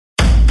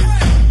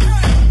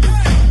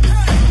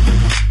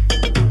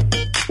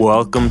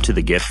Welcome to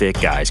the Get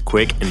Fit Guys,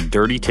 quick and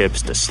dirty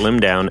tips to slim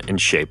down and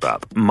shape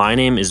up. My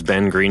name is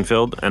Ben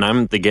Greenfield, and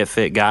I'm the Get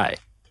Fit Guy.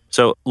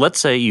 So let's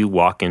say you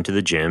walk into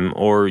the gym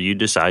or you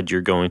decide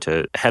you're going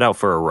to head out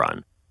for a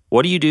run.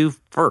 What do you do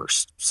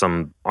first?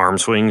 Some arm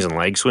swings and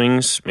leg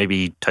swings?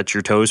 Maybe touch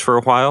your toes for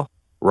a while?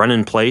 Run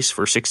in place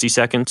for 60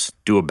 seconds?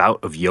 Do a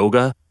bout of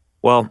yoga?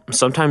 Well,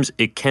 sometimes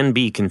it can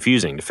be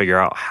confusing to figure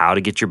out how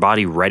to get your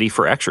body ready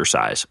for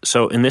exercise.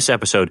 So in this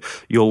episode,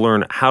 you'll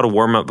learn how to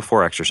warm up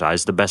before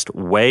exercise, the best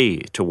way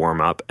to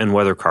warm up, and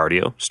whether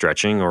cardio,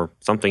 stretching, or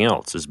something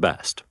else is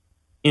best.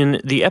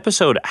 In the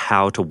episode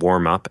How to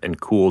Warm Up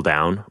and Cool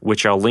Down,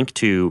 which I'll link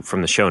to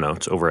from the show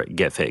notes over at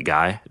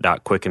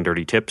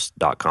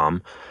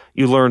getfitguy.quickanddirtytips.com,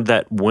 you learned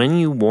that when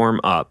you warm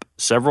up,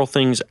 several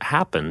things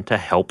happen to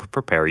help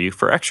prepare you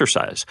for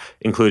exercise,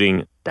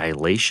 including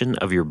dilation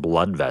of your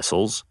blood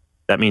vessels.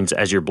 That means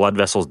as your blood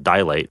vessels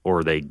dilate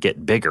or they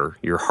get bigger,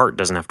 your heart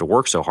doesn't have to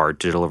work so hard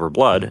to deliver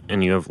blood,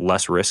 and you have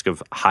less risk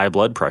of high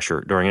blood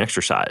pressure during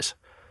exercise.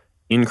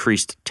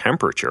 Increased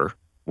temperature.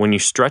 When you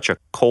stretch a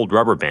cold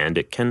rubber band,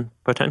 it can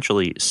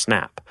potentially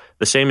snap.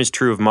 The same is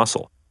true of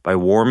muscle. By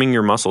warming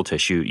your muscle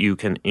tissue, you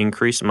can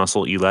increase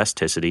muscle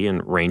elasticity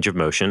and range of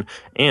motion,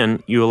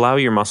 and you allow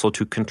your muscle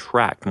to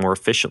contract more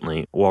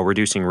efficiently while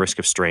reducing risk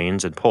of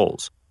strains and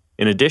pulls.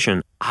 In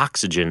addition,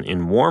 oxygen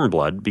in warm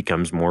blood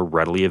becomes more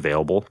readily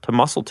available to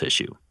muscle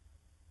tissue.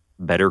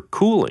 Better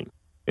cooling.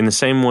 In the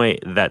same way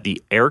that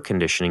the air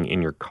conditioning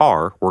in your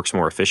car works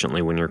more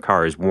efficiently when your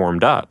car is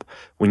warmed up,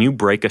 when you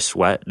break a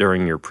sweat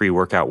during your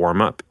pre-workout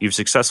warm-up, you've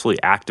successfully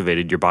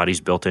activated your body's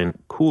built-in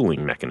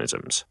cooling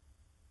mechanisms.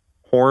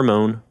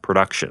 Hormone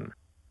production.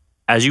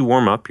 As you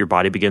warm up, your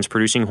body begins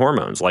producing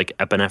hormones like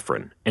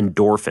epinephrine,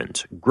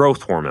 endorphins,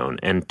 growth hormone,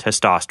 and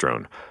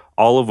testosterone,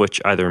 all of which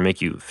either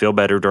make you feel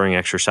better during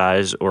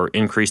exercise or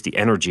increase the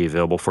energy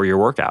available for your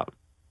workout.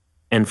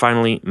 And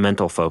finally,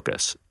 mental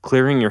focus.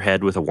 Clearing your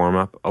head with a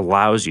warm-up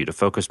allows you to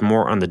focus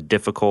more on the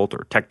difficult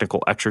or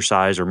technical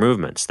exercise or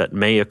movements that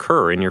may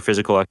occur in your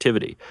physical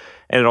activity.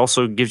 And it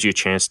also gives you a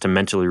chance to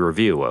mentally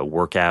review a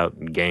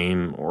workout,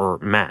 game, or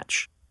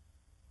match.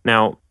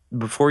 Now,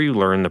 before you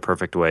learn the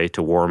perfect way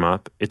to warm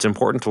up, it's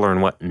important to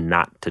learn what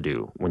not to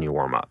do when you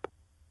warm up.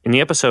 In the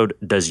episode,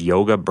 Does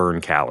Yoga Burn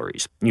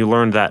Calories?, you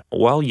learned that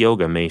while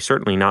yoga may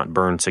certainly not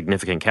burn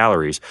significant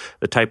calories,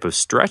 the type of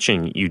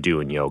stretching you do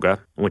in yoga,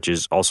 which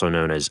is also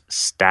known as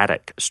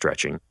static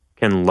stretching,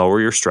 can lower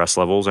your stress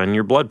levels and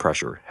your blood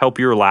pressure, help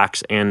you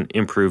relax, and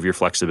improve your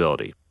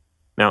flexibility.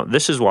 Now,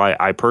 this is why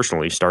I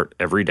personally start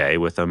every day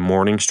with a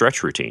morning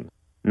stretch routine.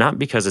 Not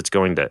because it's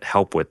going to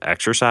help with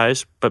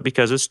exercise, but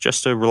because it's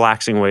just a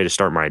relaxing way to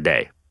start my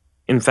day.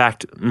 In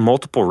fact,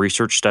 multiple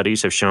research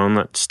studies have shown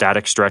that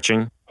static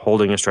stretching,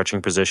 holding a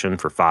stretching position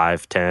for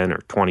 5, 10, or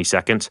 20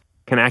 seconds,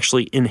 can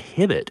actually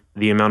inhibit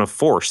the amount of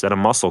force that a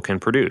muscle can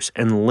produce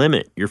and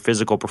limit your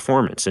physical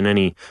performance in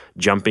any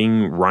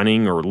jumping,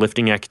 running, or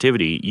lifting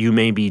activity you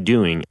may be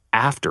doing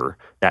after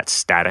that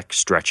static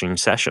stretching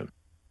session.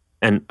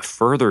 And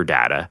further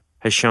data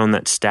has shown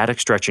that static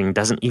stretching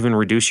doesn't even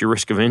reduce your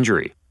risk of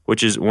injury,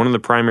 which is one of the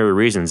primary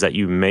reasons that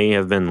you may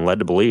have been led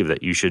to believe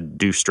that you should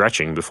do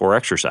stretching before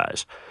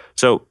exercise.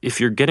 So if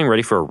you're getting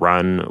ready for a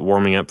run,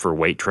 warming up for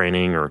weight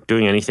training, or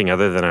doing anything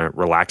other than a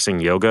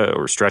relaxing yoga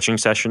or stretching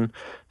session,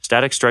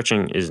 static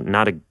stretching is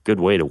not a good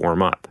way to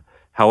warm up.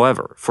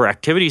 However, for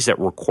activities that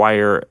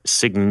require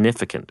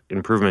significant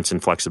improvements in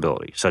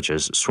flexibility, such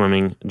as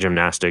swimming,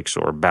 gymnastics,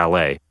 or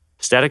ballet,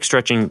 static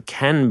stretching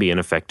can be an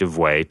effective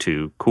way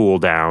to cool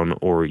down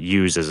or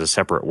use as a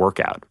separate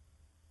workout.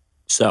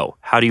 So,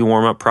 how do you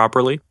warm up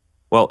properly?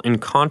 Well, in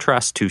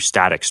contrast to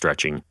static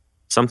stretching,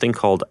 something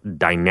called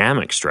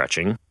dynamic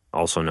stretching,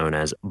 also known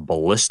as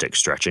ballistic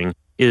stretching,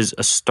 is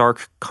a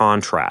stark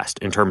contrast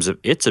in terms of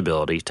its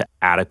ability to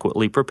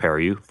adequately prepare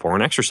you for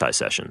an exercise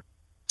session.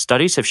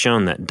 Studies have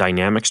shown that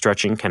dynamic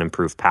stretching can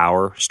improve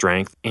power,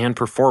 strength, and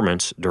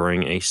performance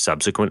during a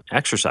subsequent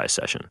exercise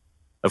session.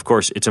 Of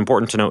course, it's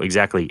important to know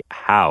exactly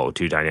how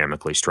to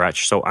dynamically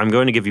stretch, so I'm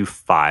going to give you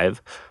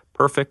 5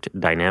 perfect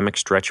dynamic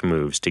stretch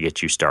moves to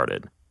get you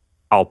started.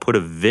 I'll put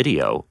a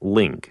video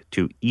link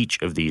to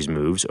each of these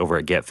moves over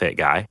at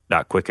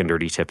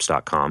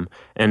getfitguy.quickanddirtytips.com,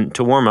 and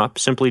to warm up,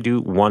 simply do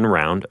 1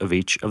 round of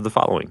each of the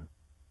following.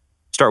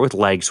 Start with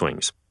leg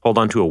swings. Hold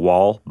onto a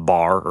wall,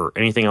 bar, or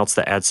anything else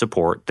that adds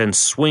support, then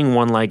swing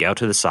one leg out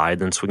to the side,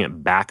 then swing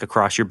it back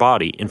across your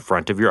body in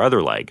front of your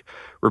other leg.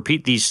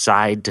 Repeat these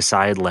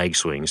side-to-side leg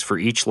swings for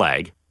each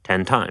leg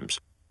 10 times.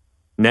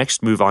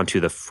 Next, move on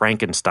to the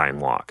Frankenstein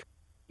walk.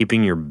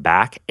 Keeping your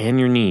back and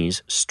your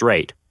knees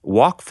straight,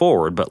 walk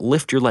forward but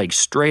lift your legs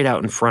straight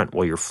out in front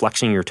while you're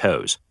flexing your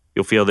toes.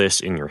 You'll feel this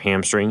in your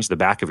hamstrings, the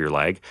back of your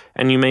leg,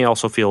 and you may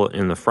also feel it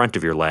in the front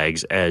of your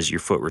legs as your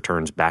foot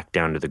returns back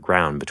down to the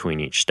ground between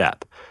each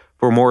step.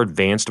 For a more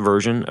advanced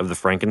version of the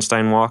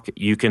Frankenstein walk,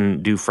 you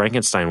can do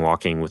Frankenstein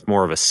walking with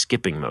more of a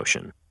skipping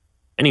motion.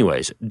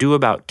 Anyways, do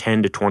about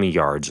 10 to 20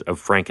 yards of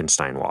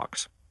Frankenstein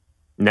walks.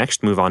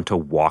 Next, move on to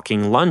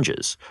walking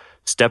lunges.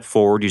 Step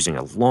forward using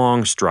a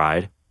long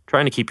stride,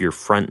 trying to keep your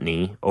front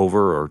knee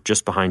over or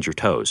just behind your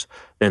toes.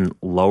 Then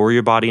lower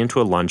your body into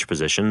a lunge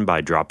position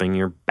by dropping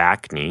your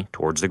back knee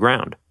towards the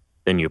ground.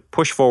 Then you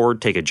push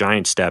forward, take a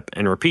giant step,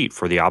 and repeat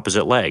for the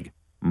opposite leg,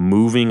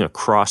 moving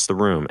across the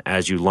room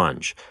as you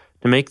lunge.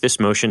 To make this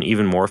motion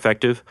even more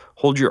effective,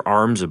 hold your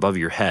arms above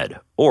your head,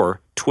 or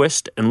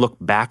twist and look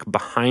back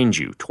behind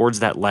you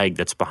towards that leg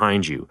that's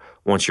behind you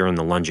once you're in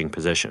the lunging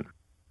position.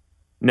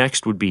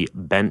 Next would be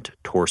bent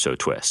torso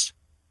twists.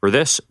 For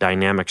this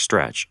dynamic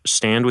stretch,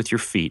 stand with your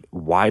feet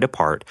wide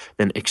apart,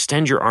 then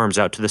extend your arms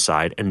out to the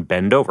side and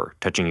bend over,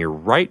 touching your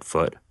right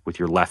foot with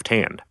your left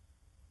hand.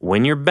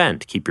 When you're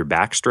bent, keep your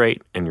back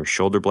straight and your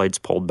shoulder blades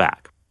pulled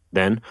back.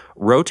 Then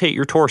rotate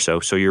your torso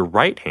so your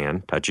right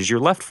hand touches your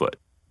left foot.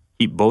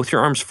 Keep both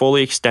your arms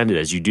fully extended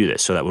as you do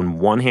this so that when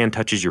one hand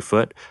touches your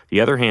foot,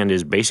 the other hand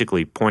is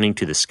basically pointing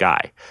to the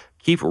sky.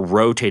 Keep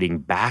rotating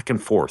back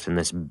and forth in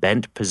this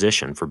bent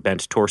position for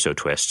bent torso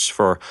twists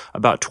for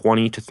about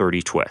 20 to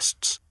 30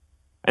 twists.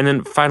 And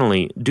then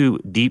finally, do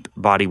deep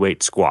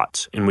bodyweight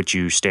squats in which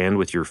you stand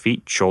with your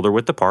feet shoulder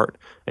width apart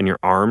and your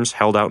arms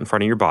held out in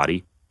front of your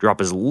body. Drop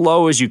as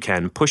low as you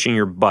can, pushing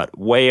your butt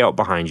way out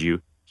behind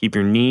you. Keep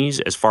your knees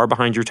as far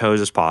behind your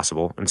toes as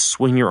possible and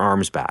swing your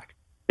arms back.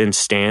 Then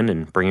stand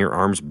and bring your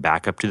arms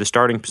back up to the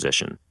starting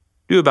position.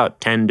 Do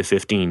about 10 to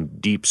 15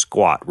 deep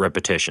squat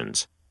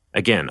repetitions.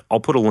 Again, I'll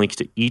put a link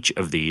to each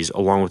of these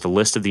along with a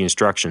list of the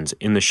instructions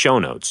in the show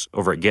notes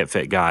over at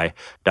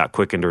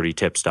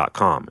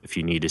getfitguy.quickanddirtytips.com if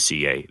you need to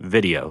see a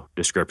video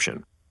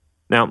description.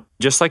 Now,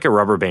 just like a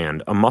rubber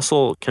band, a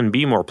muscle can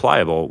be more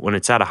pliable when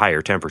it's at a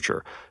higher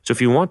temperature. So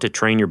if you want to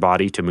train your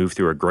body to move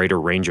through a greater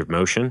range of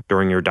motion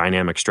during your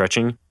dynamic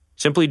stretching,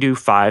 simply do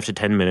 5 to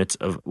 10 minutes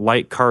of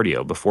light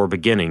cardio before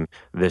beginning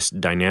this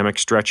dynamic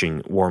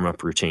stretching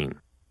warm-up routine.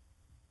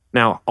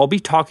 Now, I'll be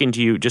talking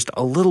to you just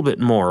a little bit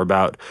more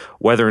about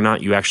whether or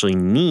not you actually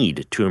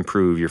need to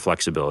improve your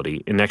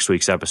flexibility in next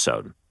week's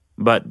episode.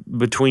 But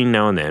between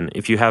now and then,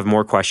 if you have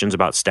more questions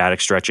about static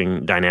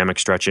stretching, dynamic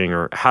stretching,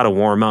 or how to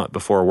warm up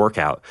before a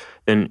workout,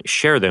 then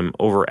share them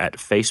over at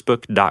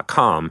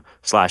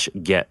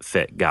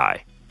facebook.com/getfitguy.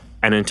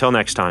 And until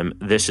next time,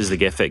 this is the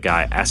Get Fit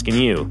Guy asking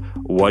you,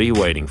 what are you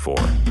waiting for?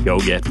 Go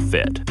get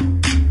fit.